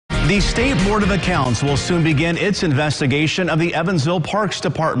The State Board of Accounts will soon begin its investigation of the Evansville Parks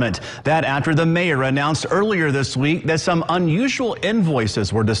Department. That after the mayor announced earlier this week that some unusual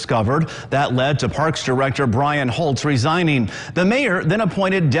invoices were discovered that led to Parks Director Brian Holtz resigning. The mayor then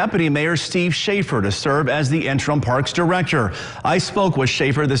appointed Deputy Mayor Steve Schaefer to serve as the interim Parks Director. I spoke with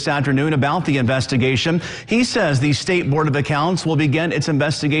Schaefer this afternoon about the investigation. He says the State Board of Accounts will begin its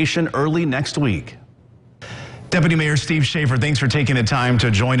investigation early next week. Deputy Mayor Steve Schaefer, thanks for taking the time to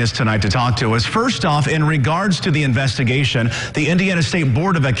join us tonight to talk to us. First off, in regards to the investigation, the Indiana State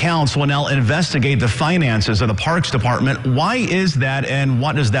Board of Accounts will now investigate the finances of the Parks Department. Why is that, and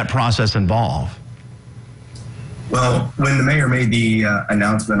what does that process involve? Well, when the mayor made the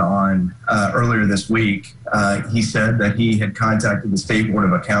announcement on earlier this week, he said that he had contacted the State Board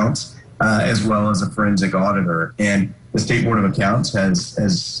of Accounts as well as a forensic auditor. And the State Board of Accounts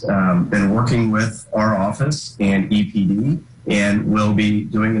has been working with our office and EPD and will be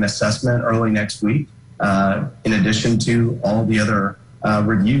doing an assessment early next week, in addition to all the other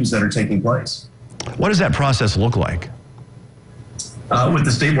reviews that are taking place. What does that process look like? With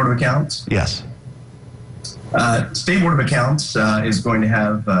the State Board of Accounts? Yes. State Board of Accounts is going to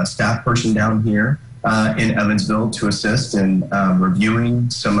have a staff person down here in Evansville to assist in reviewing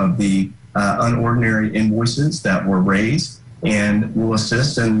some of the unordinary invoices that were raised, and will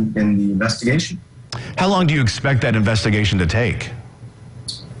assist in the investigation. How long do you expect that investigation to take?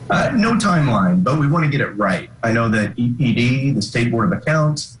 No timeline, but we want to get it right. I know that EPD, the State Board of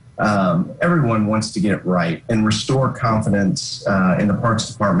Accounts, everyone wants to get it right and restore confidence in the Parks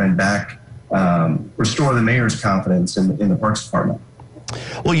Department back, restore the mayor's confidence in the Parks Department.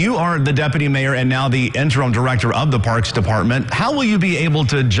 Well, you are the deputy mayor and now the interim director of the Parks Department. How will you be able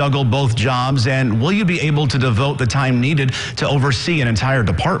to juggle both jobs, and will you be able to devote the time needed to oversee an entire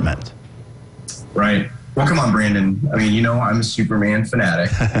department? Right. Well, come on, Brandon. I mean, you know, I'm a Superman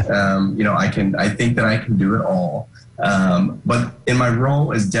fanatic. You know, I think that I can do it all. But in my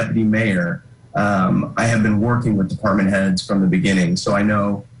role as deputy mayor, I have been working with department heads from the beginning, so I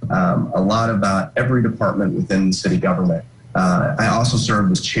know a lot about every department within the city government. I also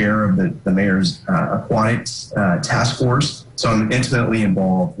served as chair of the mayor's aquatics task force, so I'm intimately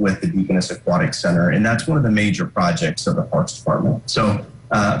involved with the Deaconess Aquatic Center, and that's one of the major projects of the Parks Department. So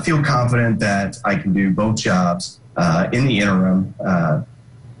I feel confident that I can do both jobs in the interim to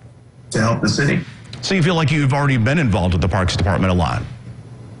help the city. So you feel like you've already been involved with the Parks Department a lot?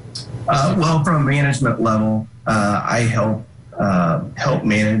 Well, from a management level, I help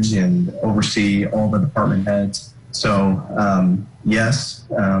manage and oversee all the department heads. So, yes,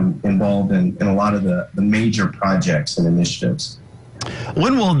 involved in a lot of the major projects and initiatives.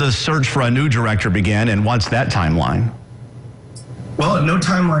 When will the search for a new director begin, and what's that timeline? Well, no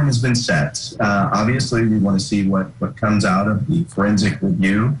timeline has been set. Obviously, we want to see what comes out of the forensic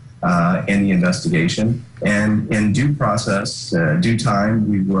review and the investigation. And in due process, due time,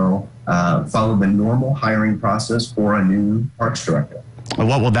 we will follow the normal hiring process for a new parks director.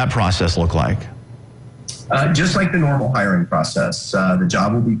 What will that process look like? Just like the normal hiring process, the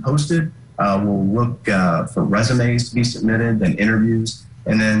job will be posted. We'll look for resumes to be submitted, then interviews,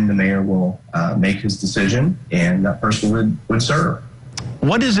 and then the mayor will make his decision, and that person would serve.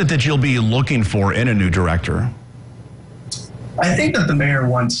 What is it that you'll be looking for in a new director? I think that the mayor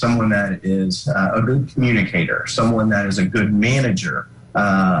wants someone that is a good communicator, someone that is a good manager,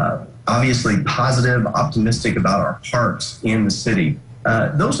 obviously positive, optimistic about our parks and the city.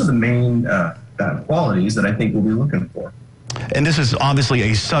 Those are the main qualities that I think we'll be looking for. And this is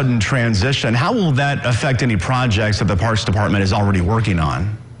obviously a sudden transition. How will that affect any projects that the Parks Department is already working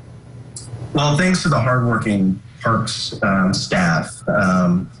on? Well, thanks to the hardworking Parks staff,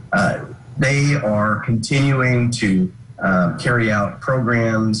 they are continuing to carry out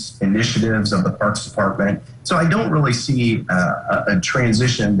programs, initiatives of the Parks Department. So I don't really see a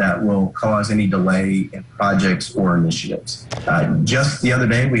transition that will cause any delay in projects or initiatives. Just the other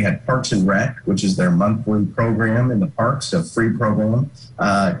day, we had Parks and Rec, which is their monthly program in the parks, a free program.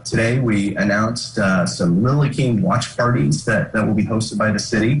 Today, we announced some Lily King watch parties that will be hosted by the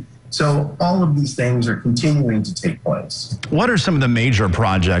city. So all of these things are continuing to take place. What are some of the major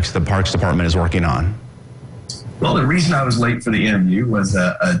projects the Parks Department is working on? Well, the reason I was late for the interview was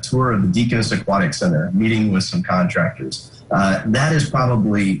a tour of the Deaconess Aquatic Center, meeting with some contractors. That is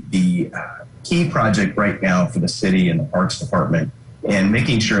probably the key project right now for the city and the Parks Department, and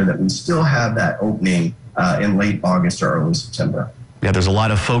making sure that we still have that opening in late August or early September. Yeah, there's a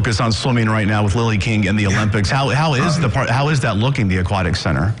lot of focus on swimming right now with Lily King and the Olympics. How is that looking, the Aquatic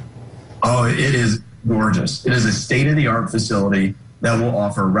Center? Oh, it is gorgeous. It is a state-of-the-art facility that will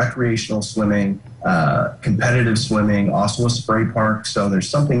offer recreational swimming, competitive swimming, also a spray park. So there's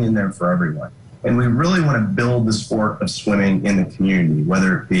something in there for everyone. And we really want to build the sport of swimming in the community,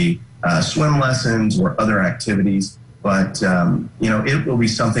 whether it be swim lessons or other activities. But, it will be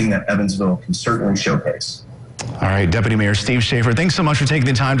something that Evansville can certainly showcase. All right, Deputy Mayor Steve Schaefer, thanks so much for taking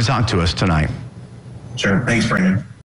the time to talk to us tonight. Sure. Thanks, Brandon.